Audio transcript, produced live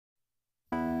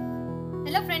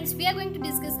friends, we are going to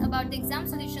discuss about the exam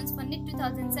solutions for NEET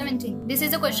 2017. This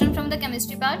is a question from the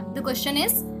chemistry part. The question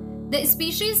is, the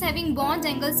species having bond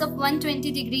angles of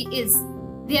 120 degree is.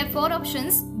 We have four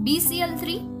options: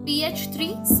 BCl3,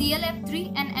 PH3,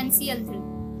 ClF3 and NCl3.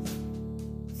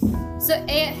 So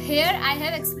here I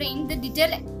have explained the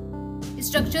detailed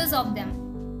structures of them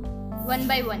one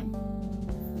by one.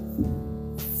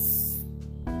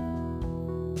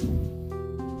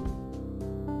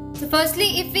 So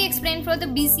firstly, if we explain for the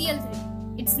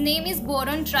BCl3, its name is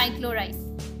boron trichloride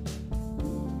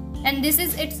and this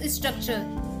is its structure.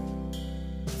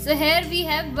 So here we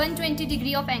have 120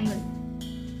 degree of angle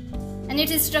and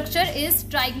its structure is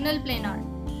trigonal planar.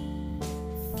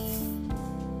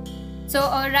 So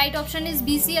our right option is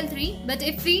BCl3, but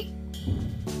if we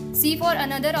see for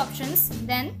another options,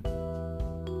 then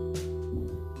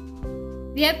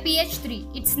we have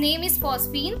PH3. Its name is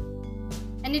phosphine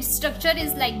and its structure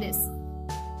is like this.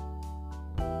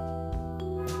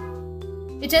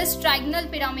 It has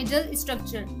trigonal pyramidal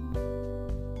structure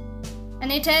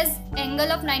and it has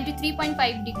angle of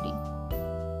 93.5 degree.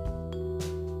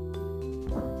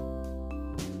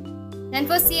 Then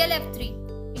for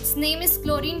ClF3, its name is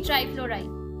chlorine trifluoride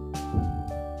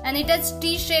and it has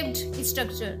T-shaped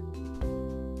structure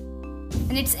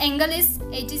and its angle is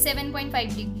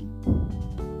 87.5 degree.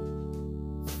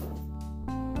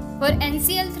 For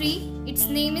NCl3, its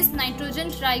name is nitrogen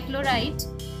trichloride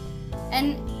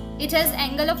and it has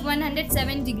angle of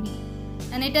 107 degree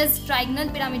and it has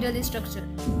trigonal pyramidal structure.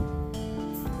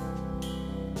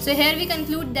 So here we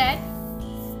conclude that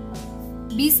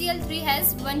BCl3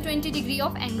 has 120 degree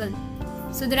of angle.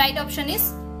 So the right option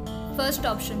is first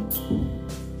option.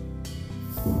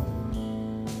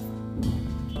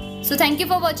 So thank you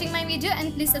for watching my video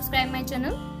and please subscribe my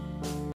channel.